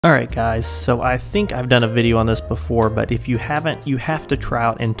Alright guys, so I think I've done a video on this before, but if you haven't, you have to try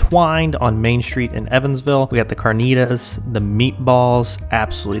out Entwined on Main Street in Evansville. We got the carnitas, the meatballs,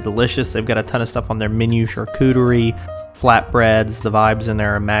 absolutely delicious. They've got a ton of stuff on their menu, charcuterie, flatbreads, the vibes in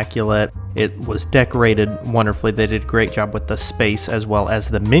there are immaculate. It was decorated wonderfully. They did a great job with the space as well as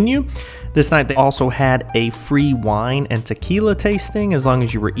the menu. This night they also had a free wine and tequila tasting as long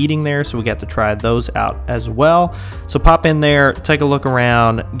as you were eating there, so we got to try those out as well. So pop in there, take a look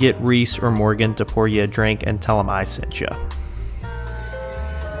around, get Reese or Morgan to pour you a drink and tell them I sent you.